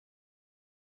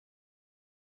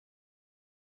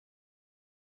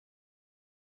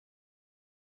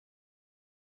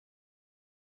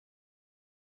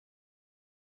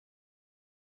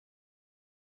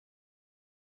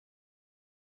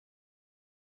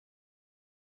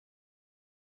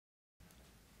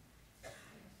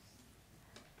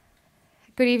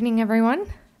Good evening, everyone.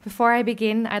 Before I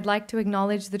begin, I'd like to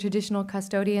acknowledge the traditional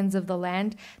custodians of the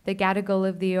land, the Gadigal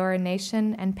of the Eora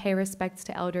Nation, and pay respects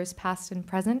to elders past and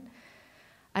present.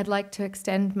 I'd like to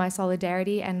extend my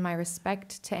solidarity and my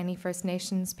respect to any First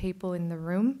Nations people in the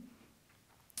room.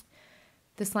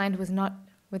 This land was not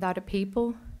without a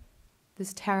people.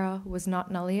 This terra was not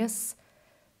nullius.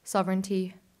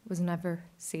 Sovereignty was never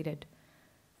ceded.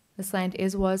 This land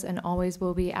is, was, and always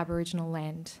will be Aboriginal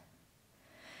land.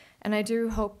 And I do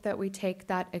hope that we take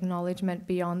that acknowledgement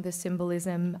beyond the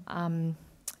symbolism and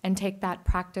take that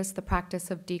practice, the practice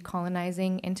of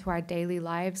decolonizing, into our daily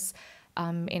lives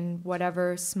in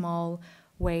whatever small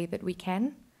way that we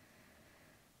can.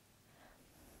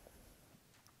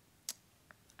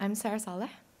 I'm Sarah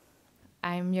Saleh.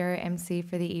 I'm your MC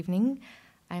for the evening.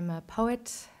 I'm a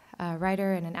poet, a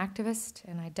writer, and an activist,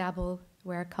 and I dabble,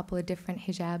 wear a couple of different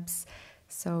hijabs,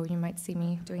 so you might see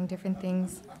me doing different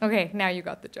things. Okay, now you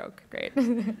got the joke. Great.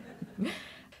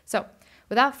 So,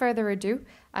 without further ado,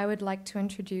 I would like to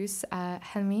introduce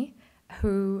Hilmi,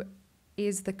 who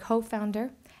is the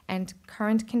co-founder and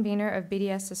current convener of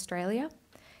BDS Australia.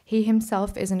 He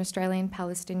himself is an Australian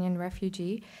Palestinian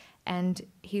refugee, and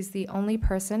he's the only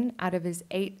person out of his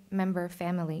 8-member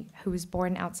family who was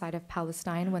born outside of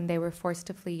Palestine when they were forced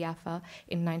to flee Jaffa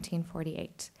in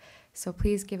 1948. So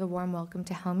please give a warm welcome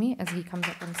to Hilmi as he comes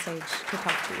up on stage to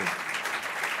talk to you.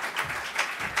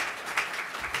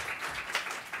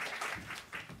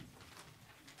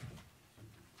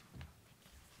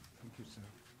 Thank you, Sarah.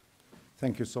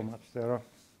 Thank you so much, Sarah.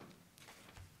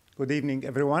 Good evening,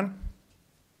 everyone.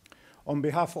 On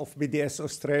behalf of BDS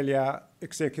Australia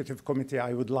Executive Committee,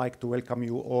 I would like to welcome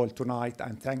you all tonight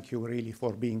and thank you really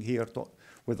for being here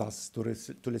with us to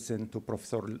listen to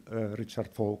Professor Richard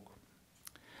Falk.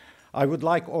 I would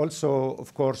like also,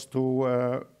 of course,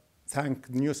 to thank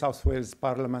New South Wales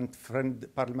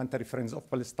Parliamentary Friends of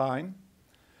Palestine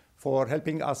for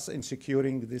helping us in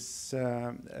securing this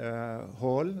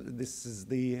hall. This is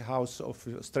the House of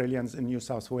Australians in New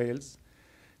South Wales.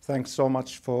 Thanks so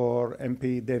much for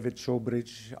MP David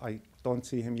Showbridge. I don't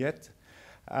see him yet.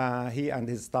 He and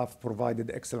his staff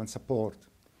provided excellent support.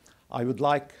 I would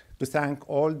like to thank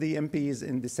all the MPs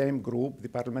in the same group, the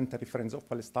Parliamentary Friends of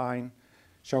Palestine,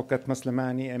 Shaukat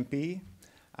Maslamani MP,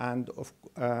 and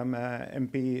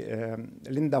MP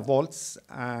Linda Volz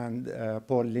and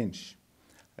Paul Lynch.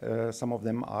 Some of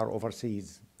them are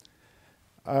overseas.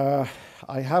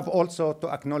 I have also to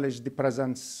acknowledge the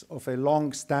presence of a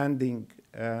long-standing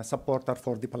supporter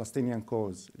for the Palestinian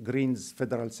cause, Greens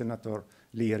Federal Senator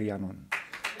Lee Rhiannon.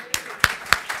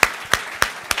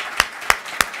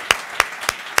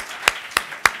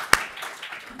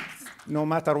 No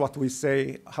matter what we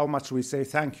say, how much we say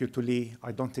thank you to Lee,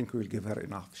 I don't think we'll give her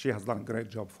enough. She has done a great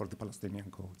job for the Palestinian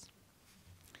cause.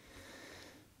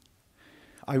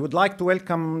 I would like to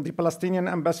welcome the Palestinian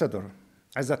ambassador,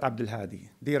 Izzat Abdelhadi.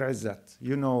 Dear Izzat,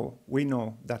 we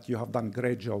know that you have done a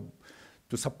great job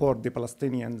to support the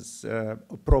Palestinians,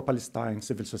 pro-Palestine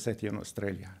civil society in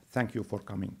Australia. Thank you for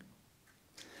coming.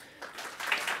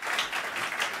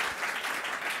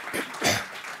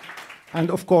 And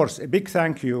of course, a big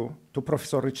thank you to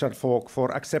Professor Richard Falk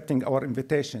for accepting our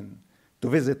invitation to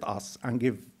visit us and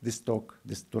give this talk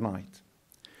tonight.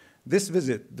 This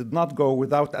visit did not go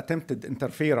without attempted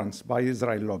interference by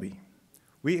Israel lobby.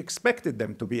 We expected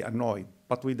them to be annoyed,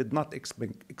 but we did not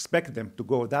expect them to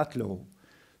go that low,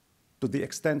 to the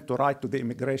extent to write to the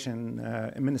immigration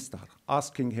minister,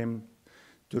 asking him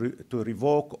to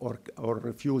revoke or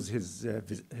refuse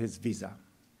his visa.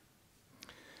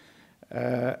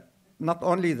 Not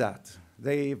only that,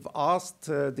 they've asked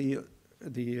the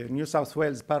New South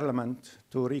Wales Parliament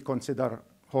to reconsider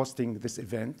hosting this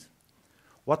event.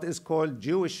 What is called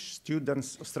Jewish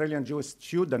Students, Australian Jewish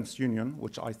Students Union,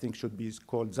 which I think should be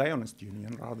called Zionist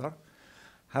Union rather,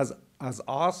 has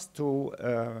asked to,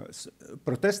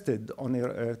 protested on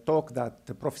a talk that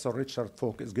Professor Richard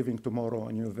Falk is giving tomorrow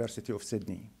in University of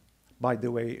Sydney. By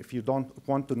the way, if you don't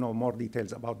want to know more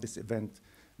details about this event,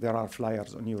 there are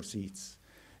flyers on your seats.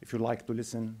 If you like to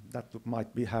listen, that might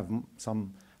have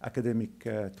some academic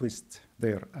twist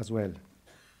there as well.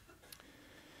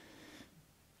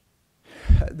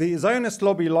 The Zionist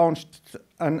lobby launched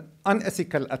an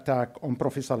unethical attack on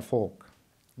Professor Falk.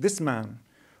 This man,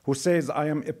 who says, I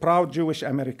am a proud Jewish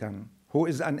American, who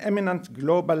is an eminent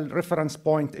global reference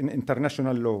point in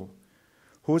international law,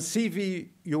 whose CV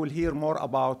you will hear more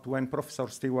about when Professor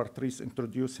Stewart Rees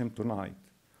introduced him tonight,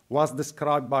 was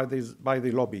described by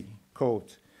the lobby,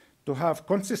 quote, to have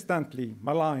consistently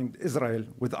maligned Israel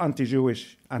with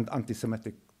anti-Jewish and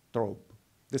anti-Semitic trope.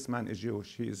 This man is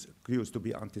Jewish. He is accused to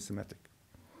be anti-Semitic.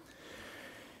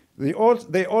 They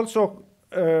also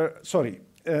sorry.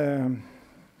 Yeah,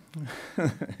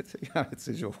 it's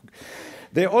a joke.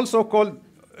 They also called,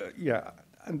 yeah,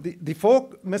 and the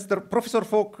Falk, Professor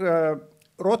Falk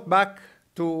wrote back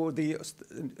to the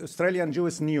Australian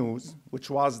Jewish News, which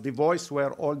was the voice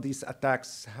where all these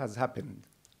attacks has happened.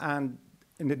 And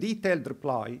in a detailed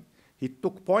reply, he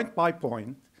took point by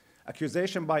point,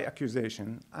 accusation by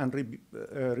accusation, and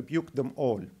rebuked them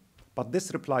all. But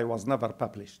this reply was never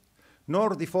published,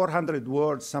 nor the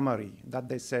 400-word summary that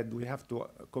they said we have to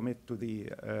commit to the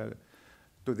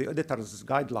editor's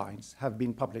guidelines have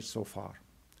been published so far.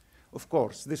 Of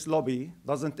course, this lobby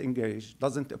doesn't engage,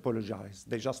 doesn't apologize.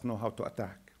 They just know how to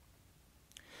attack.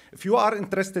 If you are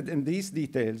interested in these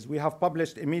details, we have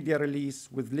published a media release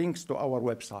with links to our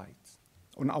website,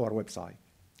 on our website.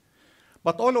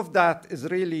 But all of that is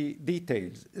really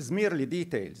details, is merely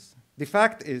details. The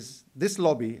fact is, this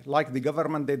lobby, like the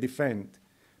government they defend,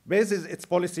 bases its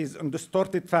policies on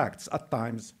distorted facts at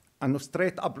times and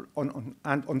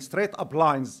on straight-up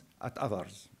lines at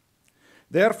others.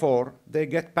 Therefore, they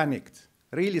get panicked,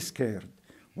 really scared,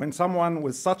 when someone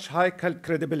with such high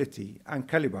credibility and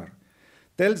caliber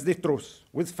tells the truth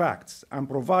with facts and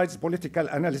provides political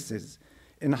analysis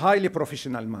in a highly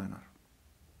professional manner.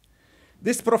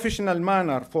 This professional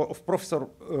manner of Professor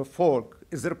Falk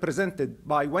is represented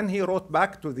by when he wrote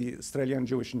back to the Australian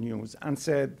Jewish News and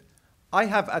said, I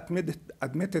have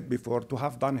admitted before to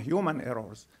have done human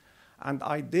errors, and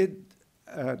I did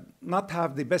not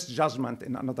have the best judgment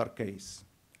in another case.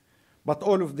 But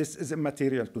all of this is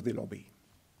immaterial to the lobby.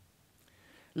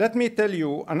 Let me tell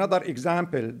you another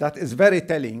example that is very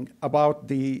telling about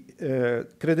the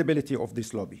credibility of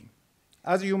this lobby.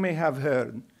 As you may have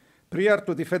heard, prior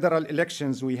to the federal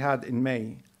elections we had in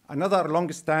May, another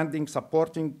long-standing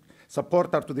supporter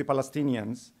to the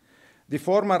Palestinians, the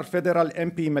former federal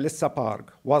MP Melissa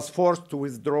Park, was forced to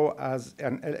withdraw as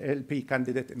an LP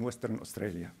candidate in Western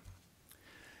Australia.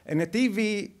 In a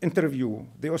TV interview,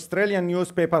 the Australian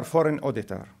newspaper foreign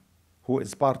auditor, who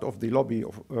is part of the lobby,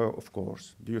 of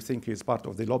course, do you think he is part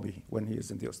of the lobby when he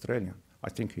is in the Australian? I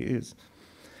think he is,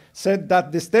 said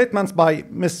that the statements by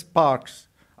Ms. Parks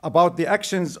about the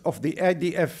actions of the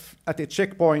IDF at a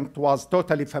checkpoint was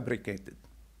totally fabricated.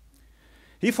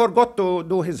 He forgot to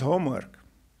do his homework.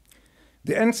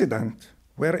 The incident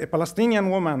where a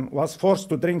Palestinian woman was forced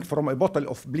to drink from a bottle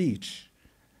of bleach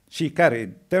she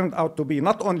carried turned out to be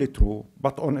not only true,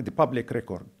 but on the public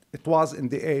record. It was in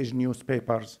the Age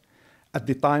newspapers at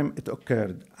the time it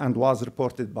occurred and was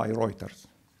reported by Reuters.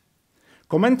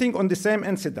 Commenting on the same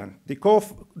incident, the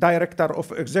co-director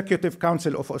of Executive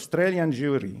Council of Australian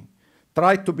Jewry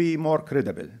tried to be more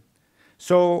credible.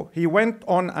 So he went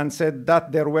on and said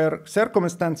that there were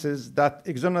circumstances that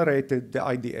exonerated the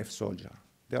IDF soldier.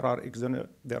 There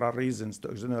are reasons to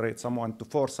exonerate someone, to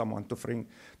force someone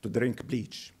to drink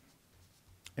bleach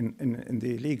in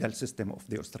the legal system of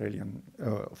the Australian,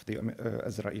 of the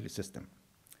Israeli system.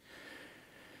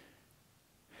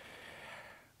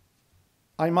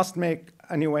 I must make,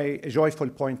 anyway, a joyful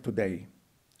point today.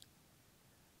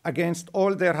 Against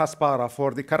all their haspara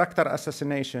for the character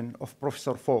assassination of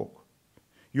Professor Falk,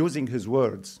 using his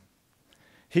words,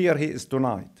 here he is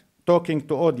tonight, talking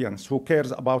to audience who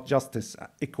cares about justice,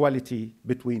 equality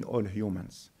between all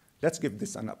humans. Let's give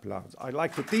this an applause. I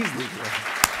like to tease these words.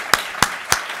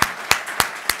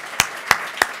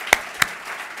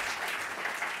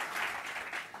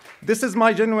 This is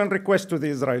my genuine request to the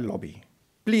Israel lobby.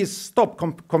 Please stop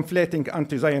conflating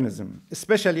anti-Zionism,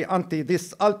 especially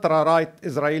this ultra-right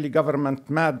Israeli government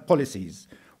mad policies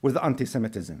with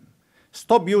anti-Semitism.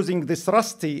 Stop using this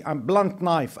rusty and blunt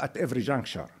knife at every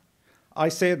juncture. I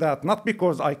say that not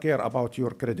because I care about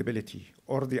your credibility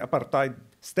or the apartheid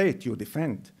state you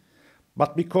defend,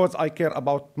 but because I care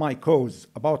about my cause,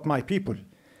 about my people,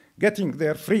 getting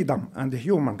their freedom and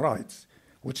human rights,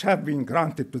 which have been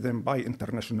granted to them by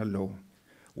international law,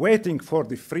 waiting for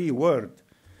the free word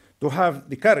to have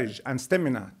the courage and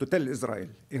stamina to tell Israel,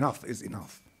 enough is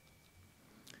enough.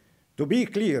 To be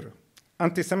clear,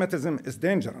 anti-Semitism is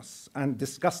dangerous and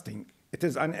disgusting. It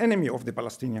is an enemy of the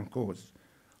Palestinian cause.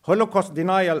 Holocaust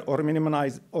denial or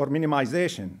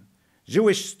minimization,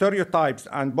 Jewish stereotypes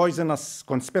and poisonous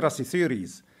conspiracy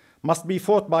theories must be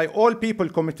fought by all people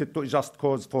committed to a just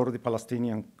cause for the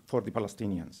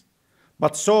Palestinians.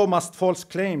 But so must false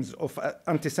claims of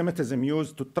anti-Semitism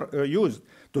used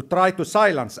to try to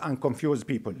silence and confuse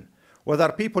people,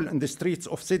 whether people in the streets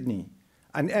of Sydney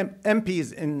and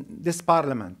MPs in this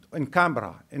parliament, in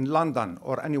Canberra, in London,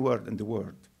 or anywhere in the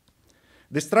world.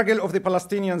 The struggle of the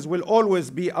Palestinians will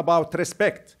always be about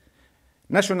respect,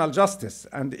 national justice,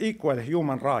 and equal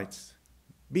human rights.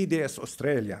 BDS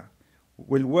Australia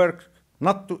will work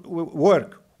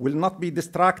work will not be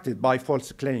distracted by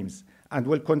false claims and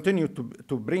will continue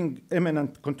to bring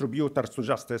eminent contributors to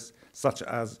justice, such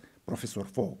as Professor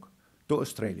Falk, to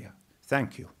Australia.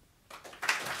 Thank you.